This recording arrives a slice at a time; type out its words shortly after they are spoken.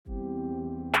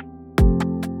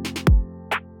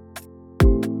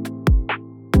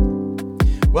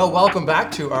Well, welcome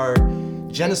back to our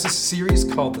Genesis series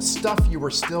called The Stuff You Were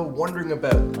Still Wondering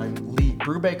About. I'm Lee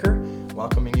Brubacher,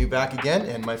 welcoming you back again,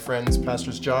 and my friends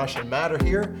Pastors Josh and Matt are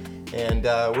here, and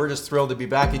we're just thrilled to be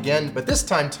back again, but this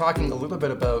time talking a little bit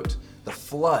about the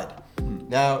flood.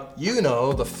 Now, you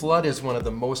know the flood is one of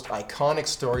the most iconic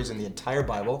stories in the entire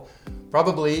Bible.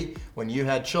 Probably when you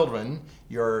had children,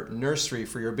 your nursery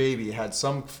for your baby had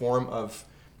some form of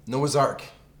Noah's Ark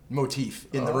motif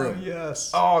in the room.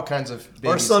 Yes. All kinds of babies.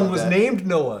 Our son had was that. named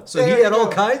Noah, so There he had you all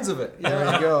go. kinds of it.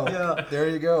 There you go. Yeah. There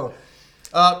you go.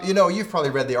 You know, you've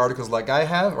probably read the articles like I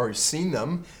have, or seen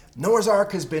them. Noah's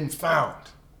Ark has been found,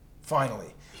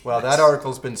 finally. Well, that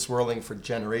article's been swirling for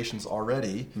generations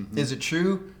already. Mm-hmm. Is it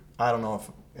true? I don't know if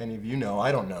any of you know.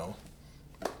 I don't know.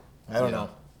 I don't know.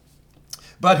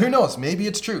 But who knows? Maybe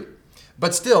it's true.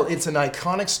 But still, it's an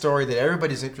iconic story that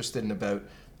everybody's interested about.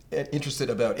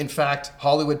 In fact,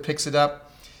 Hollywood picks it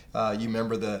up. You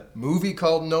remember the movie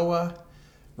called Noah?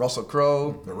 Russell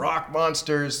Crowe, the rock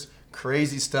monsters,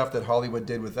 crazy stuff that Hollywood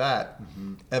did with that.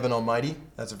 Mm-hmm. Evan Almighty,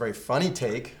 that's a very funny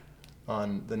take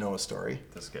on the Noah story.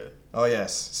 That's good. Oh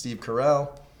yes, Steve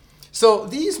Carell. So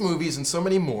these movies and so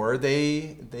many more,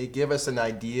 they give us an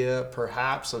idea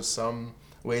perhaps of some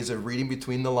ways of reading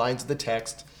between the lines of the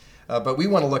text. But we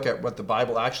want to look at what the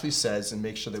Bible actually says and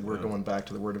make sure that we're going back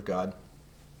to the Word of God.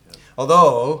 Yeah.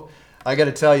 Although, I got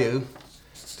to tell you,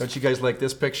 don't you guys like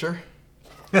this picture?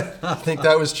 Think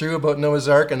that was true about Noah's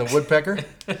Ark and the woodpecker?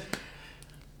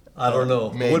 I don't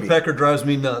know. Maybe. Woodpecker drives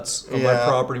me nuts on my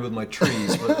property with my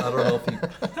trees, but I don't know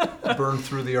if he burned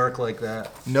through the ark like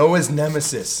that. Noah's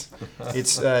nemesis.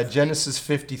 It's Genesis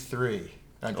 53.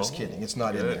 I'm just kidding. It's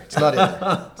not in there. It's not in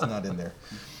there. It's not in there.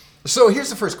 So here's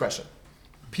the first question.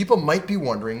 People might be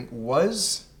wondering,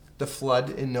 was the flood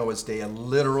in Noah's day a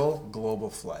literal global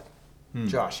flood?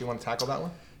 Josh, you want to tackle that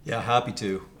one? Yeah, happy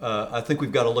to. I think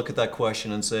we've got to look at that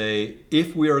question and say,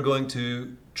 if we are going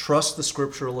to trust the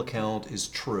scriptural account is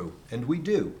true, and we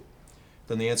do,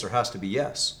 then the answer has to be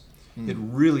yes. It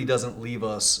really doesn't leave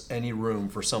us any room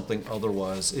for something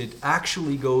otherwise. It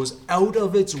actually goes out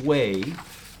of its way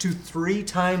to 3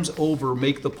 times over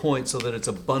make the point so that it's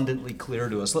abundantly clear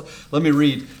to us. Let me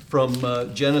read from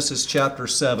Genesis chapter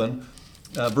 7.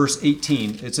 Verse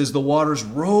 18, it says, the waters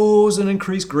rose and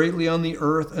increased greatly on the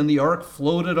earth, and the ark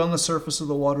floated on the surface of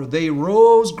the water. They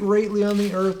rose greatly on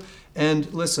the earth,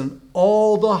 and listen,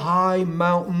 all the high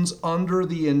mountains under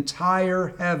the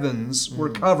entire heavens were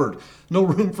covered. No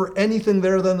room for anything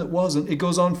there then that wasn't. It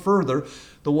goes on further.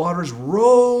 The waters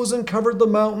rose and covered the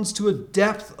mountains to a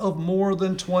depth of more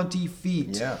than 20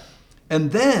 feet. Yeah.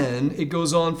 And then it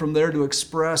goes on from there to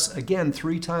express, again,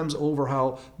 3 times over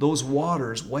how those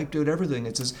waters wiped out everything.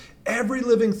 It says, every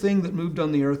living thing that moved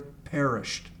on the earth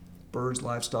perished. Birds,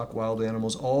 livestock, wild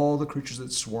animals, all the creatures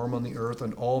that swarm on the earth,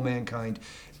 and all mankind.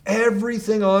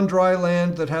 Everything on dry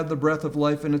land that had the breath of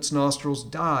life in its nostrils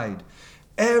died.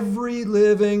 Every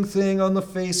living thing on the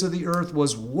face of the earth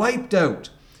was wiped out.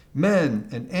 Men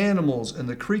and animals and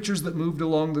the creatures that moved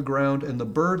along the ground and the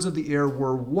birds of the air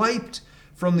were wiped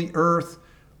from the earth.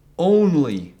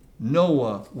 Only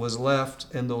Noah was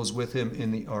left and those with him in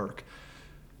the ark.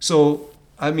 So,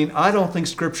 I mean, I don't think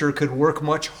Scripture could work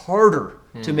much harder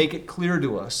to make it clear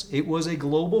to us. It was a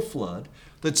global flood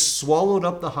that swallowed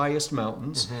up the highest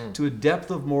mountains to a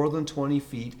depth of more than 20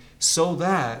 feet so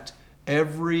that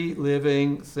every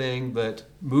living thing that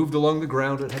moved along the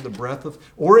ground, it had the breath of,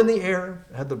 or in the air,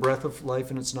 had the breath of life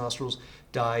in its nostrils,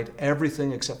 died.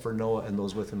 Everything except for Noah and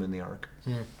those with him in the ark.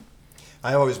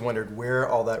 I always wondered where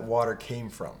all that water came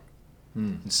from.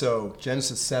 And so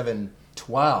Genesis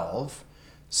 7:12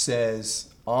 says,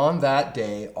 on that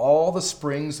day, all the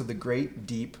springs of the great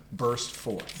deep burst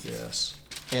forth. Yes.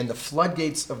 And the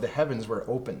floodgates of the heavens were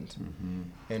opened.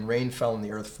 And rain fell on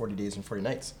the earth 40 days and 40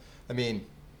 nights. I mean,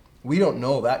 we don't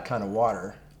know that kind of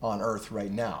water on earth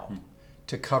right now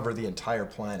to cover the entire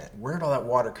planet. Where did all that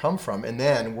water come from? And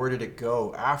then where did it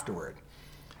go afterward?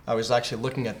 I was actually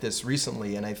looking at this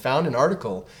recently, and I found an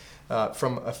article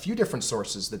from a few different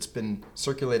sources that's been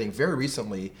circulating very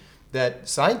recently that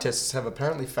scientists have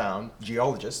apparently found,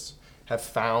 geologists have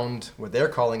found what they're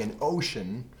calling an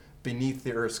ocean beneath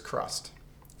the Earth's crust,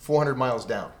 400 miles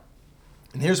down.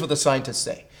 And here's what the scientists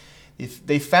say.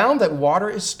 They found that water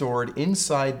is stored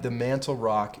inside the mantle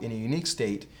rock in a unique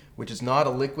state, which is not a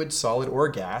liquid, solid, or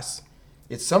gas.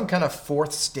 It's some kind of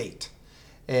fourth state.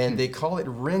 And they call it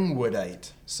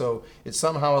ringwoodite. So it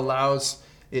somehow allows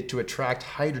it to attract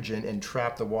hydrogen and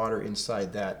trap the water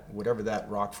inside that, whatever that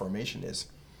rock formation is.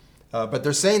 But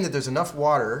they're saying that there's enough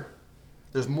water,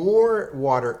 there's more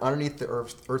water underneath the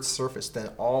Earth's surface than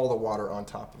all the water on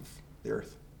top of the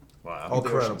Earth. Wow. All the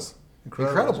Incredible. oceans.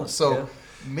 Incredible. So Yeah.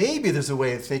 maybe there's a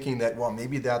way of thinking that, well,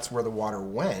 maybe that's where the water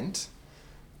went.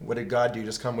 What did God do?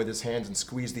 Just come with his hands and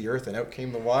squeeze the earth and out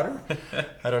came the water?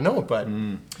 I don't know, but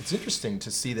it's interesting to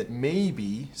see that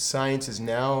maybe science is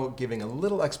now giving a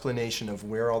little explanation of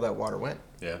where all that water went.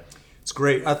 Yeah. It's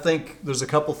great. I think there's a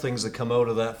couple things that come out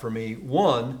of that for me.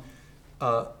 One,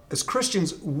 as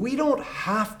Christians, we don't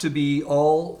have to be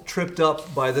all tripped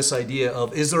up by this idea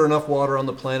of, is there enough water on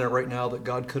the planet right now that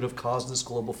God could have caused this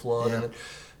global flood? Yeah.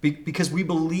 And because we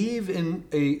believe in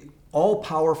a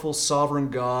all-powerful sovereign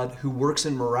God who works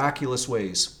in miraculous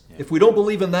ways. Yeah. If we don't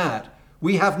believe in that,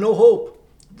 we have no hope.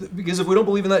 Because if we don't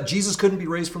believe in that, Jesus couldn't be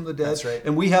raised from the dead. That's right.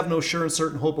 And we have no sure and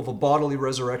certain hope of a bodily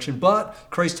resurrection. But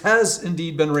Christ has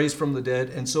indeed been raised from the dead.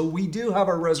 And so we do have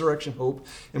our resurrection hope.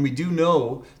 And we do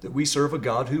know that we serve a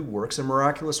God who works in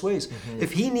miraculous ways. Mm-hmm.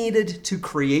 If he needed to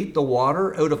create the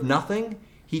water out of nothing,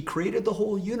 he created the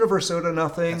whole universe out of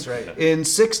nothing. That's right. In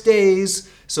 6 days,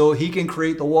 so he can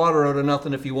create the water out of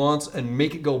nothing if he wants and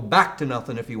make it go back to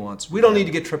nothing if he wants. We don't need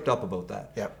to get tripped up about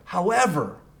that. Yep.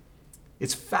 However,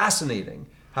 it's fascinating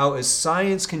how as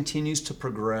science continues to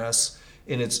progress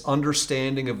in its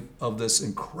understanding of this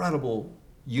incredible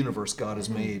universe God has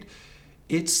made,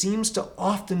 it seems to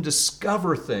often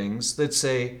discover things that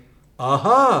say,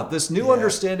 aha, this new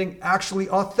understanding actually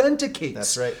authenticates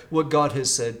That's right. what God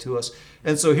has said to us.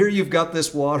 And so here you've got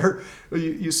this water.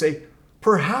 You say,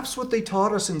 perhaps what they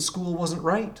taught us in school wasn't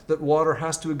right, that water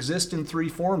has to exist in 3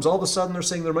 forms. All of a sudden they're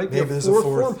saying there might be Maybe a there's a fourth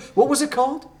fourth. form. What was it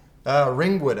called?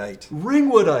 Ringwoodite.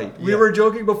 Ringwoodite. We Yeah. were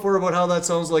joking before about how that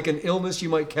sounds like an illness you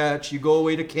might catch. You go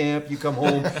away to camp, you come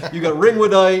home, you got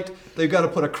ringwoodite, they've got to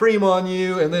put a cream on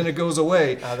you, and then it goes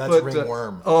away. That's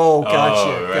ringworm.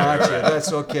 Gotcha, right, gotcha. right.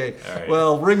 That's okay. Right.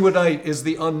 Well, ringwoodite is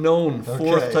the unknown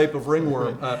fourth Okay. type of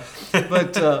ringworm.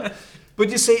 But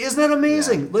you say, isn't that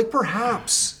amazing? Yeah. Like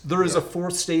perhaps there is a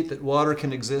fourth state that water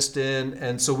can exist in,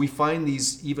 and so we find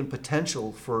these even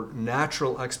potential for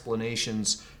natural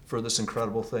explanations for this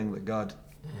incredible thing that God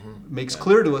makes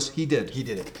clear to us He did. He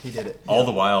did it. He did it. All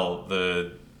the while,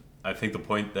 I think the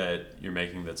point that you're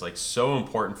making that's like so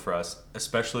important for us,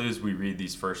 especially as we read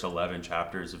these first 11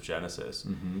 chapters of Genesis,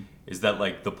 is that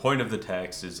like the point of the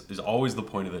text is always the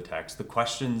point of the text. The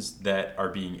questions that are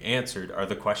being answered are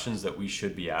the questions that we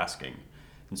should be asking.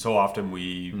 And so often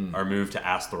we are moved to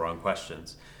ask the wrong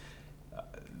questions.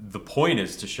 The point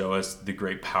is to show us the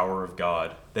great power of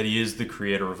God, that He is the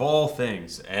creator of all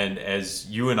things. And as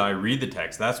you and I read the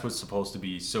text, that's what's supposed to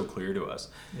be so clear to us.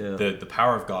 Yeah. The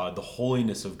power of God, the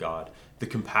holiness of God, the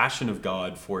compassion of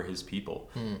God for His people.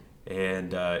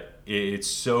 And it's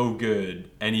so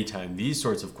good anytime these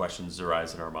sorts of questions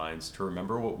arise in our minds to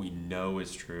remember what we know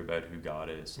is true about who God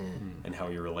is and how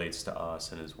He relates to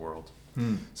us and His world.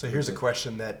 So here's a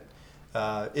question that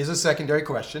is a secondary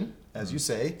question, as you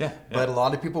say. Yeah. But a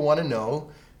lot of people want to know,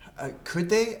 could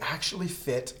they actually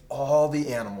fit all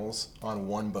the animals on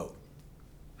one boat?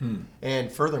 And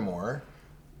furthermore,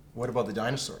 what about the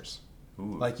dinosaurs?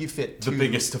 Ooh. Like you fit The two,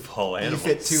 biggest of all animals.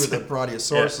 You fit 2 of the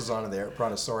brontosauruses onto there,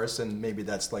 brontosaurus, and maybe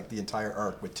that's like the entire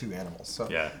ark with 2 animals. So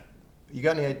Yeah. you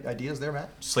got any ideas there,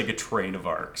 Matt? Just like a train of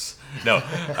arcs. No.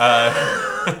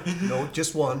 No,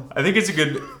 just one. I think it's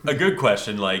a good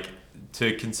question, like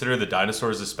to consider the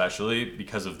dinosaurs especially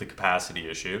because of the capacity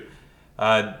issue.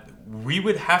 We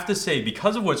would have to say,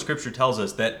 because of what Scripture tells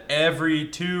us, that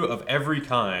 2 of every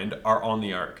kind are on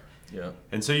the ark. Yeah.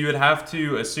 And so you would have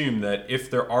to assume that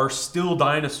if there are still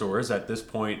dinosaurs at this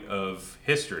point of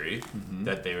history,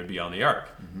 that they would be on the ark.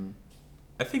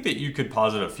 I think that you could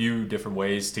posit a few different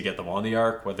ways to get them on the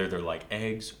ark, whether they're like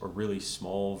eggs or really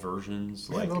small versions,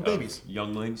 like little of babies.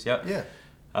 younglings. Yeah.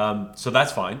 Yeah. So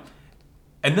that's fine.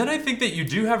 And then I think that you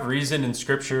do have reason in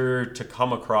Scripture to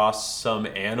come across some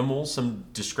animals, some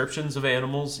descriptions of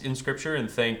animals in Scripture, and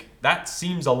think that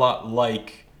seems a lot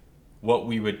like what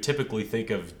we would typically think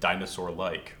of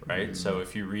dinosaur-like, right? So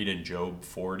if you read in Job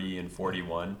 40 and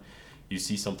 41, you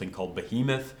see something called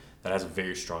behemoth that has a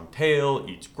very strong tail,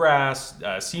 eats grass,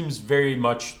 seems very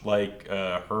much like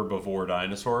a herbivore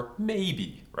dinosaur,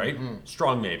 maybe, right?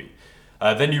 Strong maybe.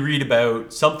 Then you read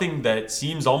about something that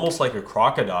seems almost like a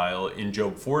crocodile in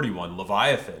Job 41,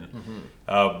 Leviathan,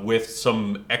 with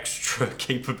some extra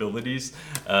capabilities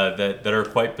that are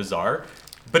quite bizarre.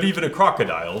 But even a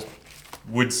crocodile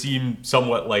would seem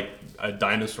somewhat like a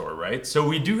dinosaur, right? So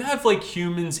we do have like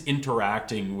humans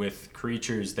interacting with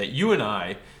creatures that you and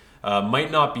I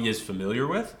might not be as familiar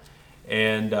with,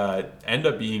 and end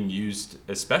up being used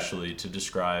especially to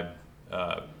describe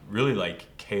really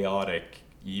like chaotic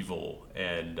evil,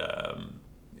 and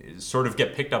sort of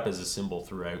get picked up as a symbol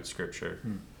throughout Scripture.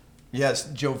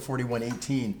 Yes, Job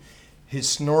 41:18. His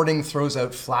snorting throws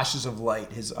out flashes of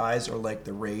light. His eyes are like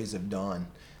the rays of dawn.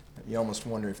 You almost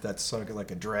wonder if that's sort of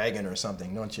like a dragon or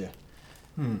something, don't you?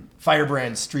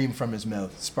 Firebrands stream from his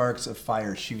mouth. Sparks of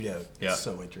fire shoot out. Yeah. It's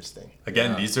so interesting.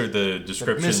 Again, these are the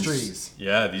descriptions. mysteries.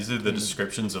 Yeah, these are the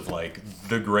descriptions of like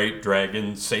the great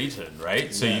dragon Satan,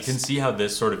 right? So you can see how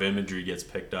this sort of imagery gets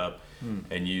picked up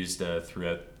and used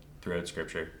throughout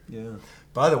Scripture. Yeah.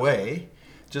 By the way,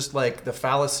 just like the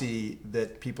fallacy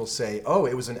that people say, oh,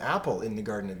 it was an apple in the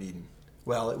Garden of Eden.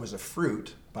 Well, it was a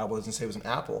fruit. The Bible doesn't say it was an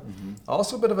apple.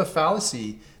 Also a bit of a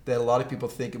fallacy that a lot of people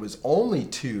think it was only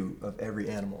 2 of every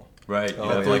animal. Right. You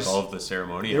have like all of the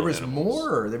ceremonial There was animals.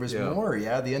 more. There was more.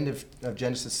 Yeah. The end of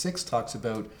Genesis 6 talks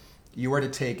about you are to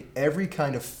take every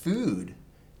kind of food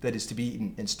that is to be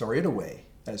eaten and store it away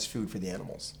as food for the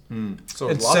animals. So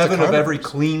And lots 7 of every carnivores.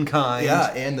 clean kind.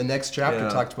 Yeah, and the next chapter Yeah.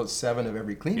 talks about 7 of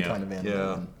every clean kind of animal.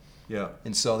 Yeah. And, Yeah.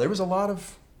 and so there was a lot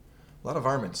of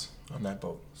varmints on that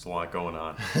boat. There's a lot going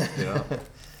on. Yeah.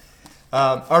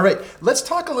 All right, let's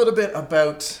talk a little bit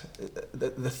about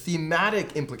the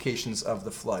thematic implications of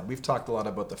the flood. We've talked a lot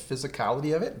about the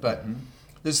physicality of it, but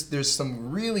there's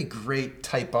some really great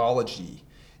typology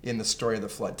in the story of the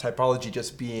flood. Typology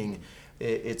just being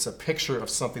it's a picture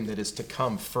of something that is to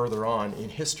come further on in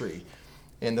history.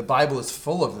 And the Bible is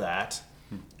full of that.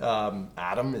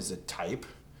 Adam is a type.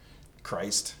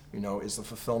 Christ, is the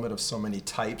fulfillment of so many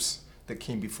types that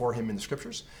came before him in the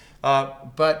scriptures.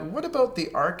 But what about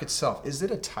the ark itself? Is it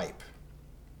a type?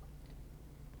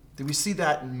 Do we see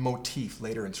that motif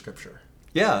later in scripture?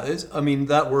 Yeah,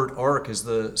 that word ark is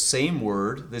the same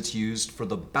word that's used for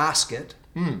the basket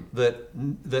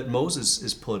that Moses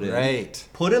is put in. Right.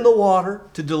 Put in the water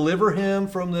to deliver him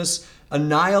from this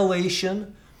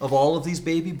annihilation of all of these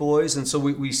baby boys. And so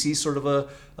we see sort of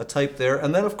a type there.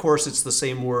 And then, of course, it's the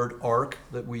same word ark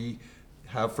that we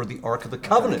have for the Ark of the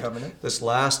Covenant. This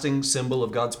lasting symbol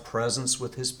of God's presence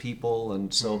with his people.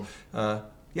 And so,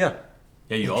 yeah.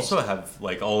 Yeah, you also have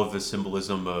like all of the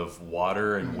symbolism of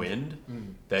water and wind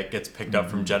that gets picked up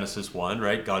from Genesis 1,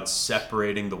 right? God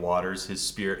separating the waters, his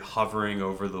spirit hovering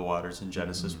over the waters in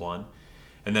Genesis 1.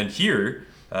 And then here,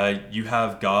 you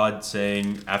have God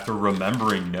saying, after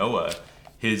remembering Noah,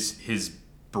 his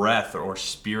breath or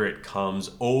spirit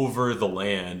comes over the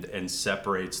land and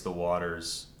separates the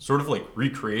waters, sort of like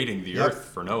recreating the earth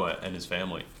for Noah and his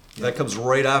family. That comes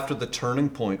right after the turning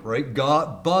point, right?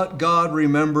 God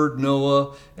remembered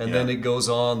Noah, and then it goes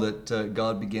on that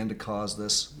God began to cause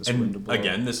this wind to blow.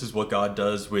 Again, this is what God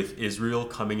does with Israel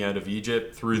coming out of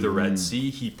Egypt through the Red Sea.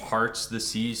 He parts the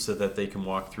sea so that they can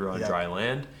walk through on dry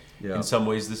land. Yeah. In some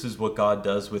ways, this is what God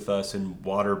does with us in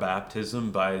water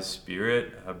baptism by his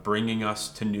Spirit, bringing us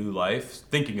to new life.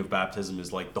 Thinking of baptism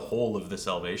as like the whole of the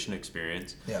salvation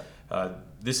experience. Yeah.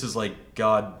 This is like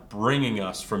God bringing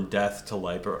us from death to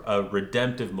life, or a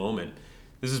redemptive moment.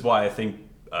 This is why I think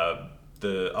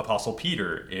the Apostle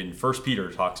Peter in 1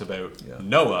 Peter talks about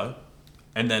Noah,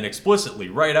 and then explicitly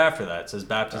right after that says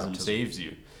baptism saves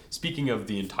you. Speaking of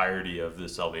the entirety of the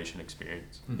salvation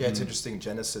experience. Yeah, it's interesting.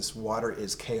 Genesis, water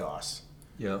is chaos.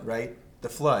 Yeah. Right? The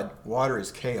flood, water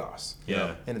is chaos.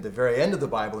 Yeah. And at the very end of the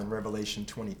Bible in Revelation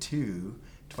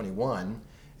 22:21,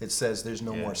 it says there's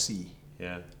no more sea.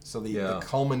 Yeah. So the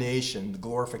culmination, the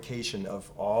glorification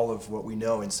of all of what we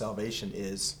know in salvation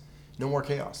is no more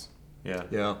chaos. Yeah.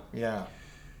 Yeah. Yeah.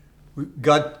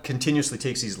 God continuously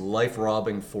takes these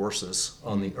life-robbing forces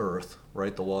on the earth,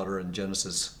 right? The water in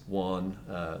Genesis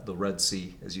 1, the Red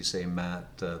Sea, as you say,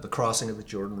 Matt, the crossing of the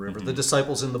Jordan River, the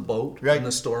disciples in the boat when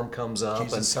the storm comes up,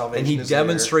 and he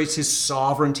demonstrates his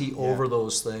sovereignty over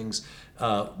those things,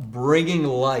 bringing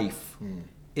life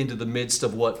into the midst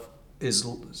of what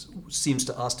seems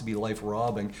to us to be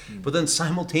life-robbing, but then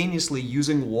simultaneously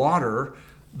using water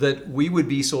that we would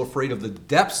be so afraid of the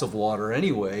depths of water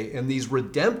anyway in these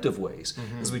redemptive ways,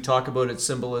 as we talk about its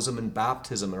symbolism in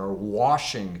baptism and our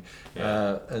washing.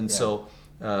 So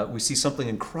we see something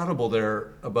incredible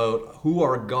there about who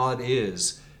our God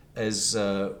is as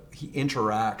he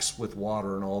interacts with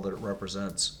water and all that it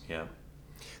represents. Yeah.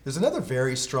 There's another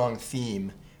very strong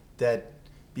theme that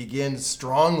begins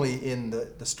strongly in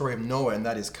the story of Noah, and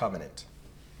that is covenant.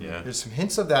 Yeah. There's some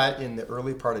hints of that in the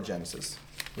early part of Genesis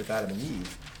with Adam and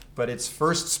Eve, but it's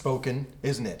first spoken,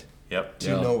 isn't it? Yep.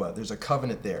 To Noah. There's a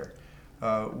covenant there.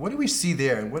 What do we see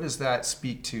there, and what does that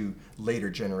speak to later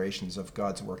generations of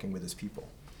God's working with his people?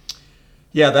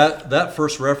 Yeah, that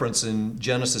first reference in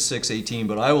Genesis 6:18,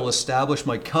 but I will establish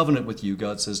my covenant with you,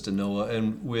 God says to Noah,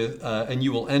 and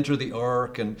you will enter the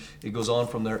ark, and it goes on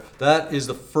from there. That is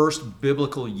the first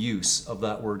biblical use of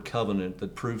that word covenant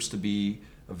that proves to be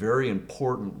a very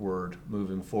important word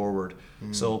moving forward.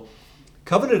 So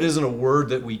covenant isn't a word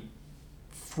that we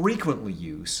frequently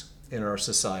use in our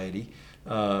society.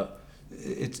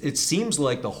 It seems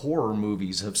like the horror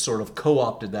movies have sort of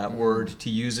co-opted that word to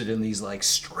use it in these like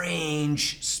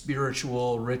strange,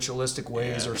 spiritual, ritualistic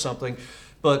ways or something.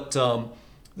 But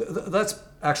that's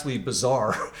actually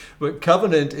bizarre. But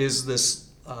covenant is this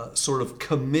sort of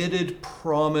committed,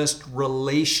 promised,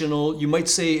 relational. You might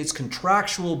say it's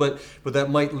contractual, but that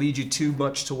might lead you too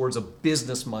much towards a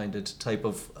business-minded type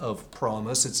of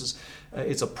promise.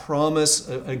 It's a promise,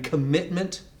 a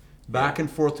commitment back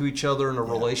and forth to each other in a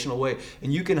relational way.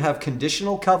 And you can have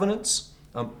conditional covenants.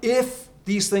 If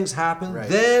these things happen,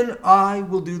 then I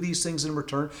will do these things in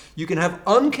return. You can have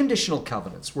unconditional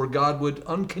covenants where God would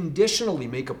unconditionally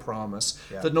make a promise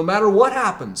that no matter what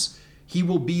happens, he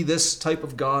will be this type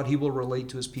of God. He will relate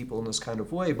to his people in this kind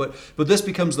of way. But this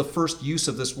becomes the first use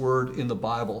of this word in the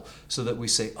Bible so that we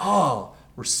say,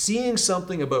 we're seeing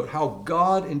something about how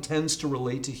God intends to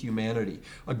relate to humanity.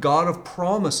 A God of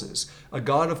promises, a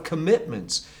God of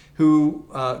commitments, who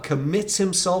commits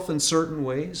himself in certain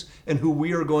ways and who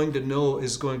we are going to know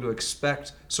is going to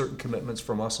expect certain commitments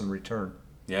from us in return.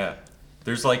 Yeah.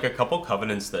 There's like a couple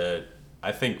covenants that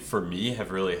I think for me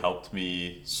have really helped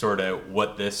me sort out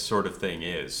what this sort of thing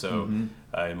is. So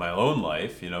in my own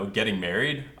life, getting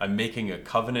married, I'm making a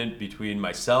covenant between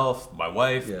myself, my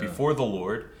wife, before the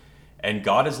Lord. And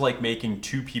God is like making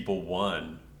two people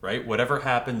one, right? Whatever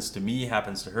happens to me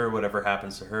happens to her. Whatever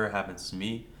happens to her happens to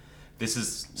me.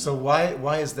 So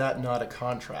why is that not a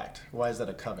contract? Why is that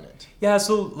a covenant? Yeah,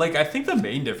 so I think the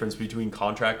main difference between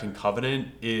contract and covenant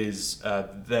is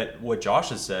that what Josh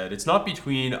has said, it's not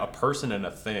between a person and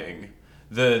a thing.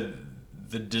 The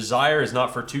desire is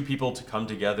not for two people to come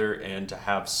together and to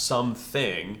have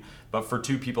something, but for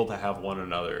two people to have one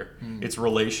another. It's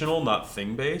relational, not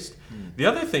thing-based. The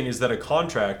other thing is that a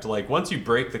contract, once you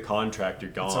break the contract,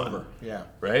 you're gone. It's over, yeah.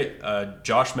 Right?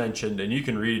 Josh mentioned, and you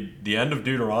can read the end of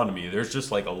Deuteronomy, there's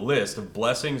just a list of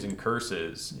blessings and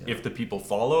curses if the people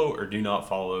follow or do not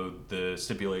follow the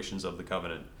stipulations of the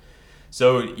covenant.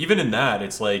 So even in that,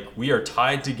 it's we are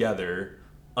tied together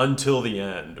until the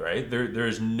end, right?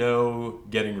 There's no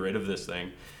getting rid of this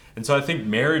thing. And so I think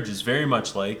marriage is very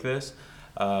much like this.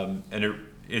 And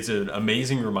it's an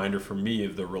amazing reminder for me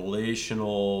of the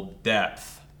relational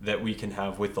depth that we can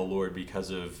have with the Lord because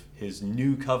of his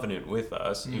new covenant with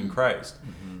us in Christ.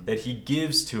 That he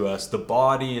gives to us the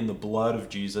body and the blood of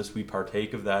Jesus. We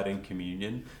partake of that in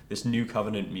communion, this new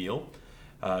covenant meal.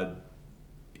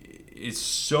 It's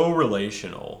so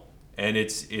relational and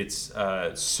it's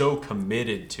so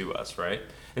committed to us, right?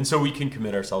 And so we can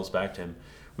commit ourselves back to him.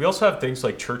 We also have things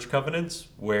like church covenants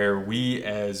where we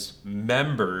as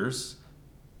members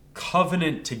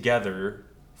covenant together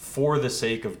for the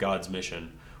sake of God's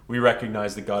mission. We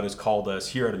recognize that God has called us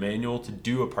here at Emmanuel to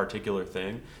do a particular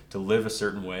thing, to live a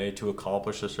certain way, to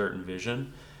accomplish a certain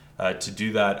vision, to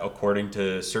do that according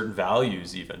to certain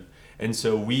values even. And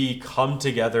so we come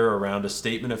together around a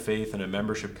statement of faith and a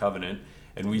membership covenant,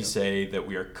 and we say that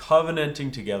we are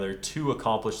covenanting together to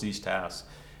accomplish these tasks.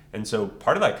 And so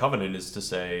part of that covenant is to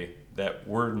say that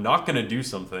we're not going to do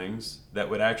some things that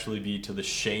would actually be to the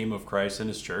shame of Christ and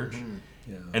his church.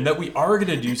 And that we are going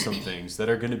to do some things that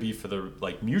are going to be for the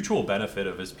mutual benefit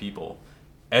of his people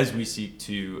as we seek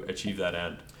to achieve that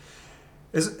end.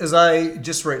 As I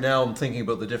just right now I'm thinking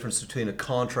about the difference between a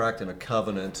contract and a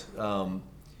covenant,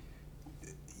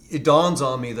 it dawns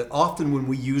on me that often when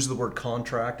we use the word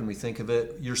contract and we think of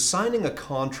it, you're signing a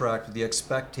contract with the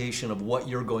expectation of what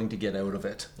you're going to get out of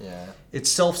it. Yeah. It's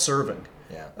self-serving.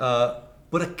 Yeah.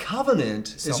 But a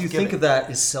covenant, as you think of that,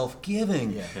 is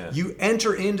self-giving. Yeah. You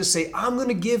enter in to say, I'm going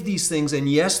to give these things, and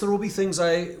yes, there will be things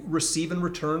I receive in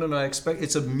return, and I expect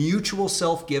it's a mutual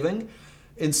self-giving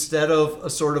instead of a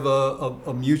sort of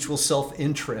a mutual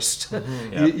self-interest.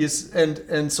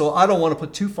 And so I don't want to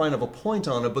put too fine of a point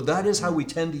on it, but that is how we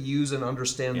tend to use and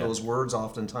understand those words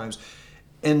oftentimes.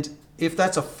 And if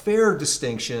that's a fair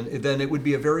distinction, then it would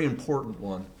be a very important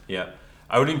one. Yeah.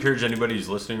 I would encourage anybody who's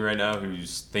listening right now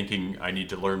who's thinking, I need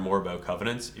to learn more about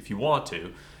covenants, if you want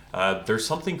to, there's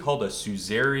something called a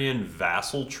suzerain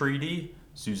vassal treaty.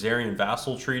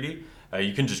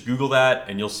 You can just Google that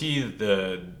and you'll see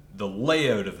the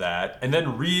layout of that, and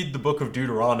then read the book of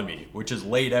Deuteronomy, which is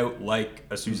laid out like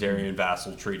a suzerain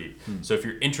vassal treaty. So if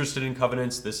you're interested in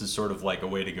covenants, this is sort of like a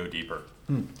way to go deeper.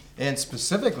 And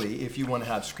specifically, if you want to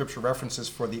have scripture references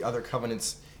for the other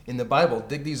covenants in the Bible,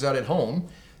 dig these out at home.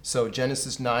 So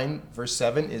Genesis 9, verse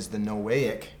 7 is the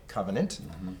Noahic covenant.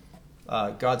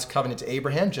 God's covenant to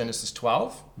Abraham, Genesis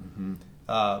 12.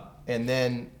 And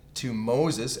then to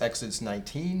Moses, Exodus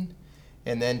 19.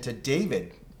 And then to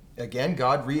David, again,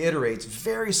 God reiterates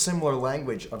very similar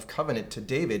language of covenant to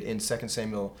David in 2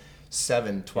 Samuel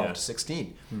 7:12 to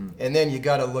 16. And then you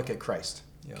got to look at Christ,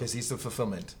 because he's the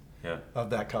fulfillment of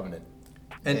that covenant.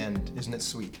 And isn't it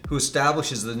sweet? Who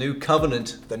establishes the new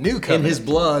covenant, in his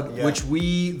blood, which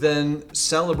we then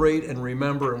celebrate and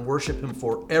remember and worship him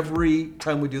for every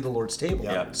time we do the Lord's table.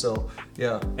 So,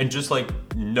 And just like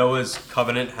Noah's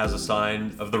covenant has a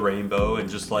sign of the rainbow, and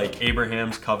just like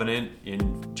Abraham's covenant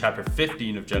in chapter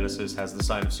 15 of Genesis has the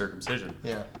sign of circumcision.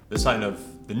 The sign of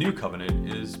the new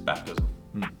covenant is baptism.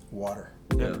 Water.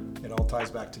 Yeah. It all ties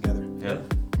back together.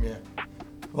 Yeah.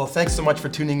 Well, thanks so much for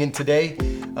tuning in today.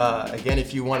 Again,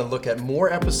 if you want to look at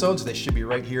more episodes, they should be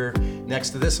right here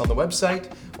next to this on the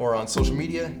website or on social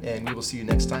media, and we will see you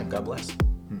next time. God bless.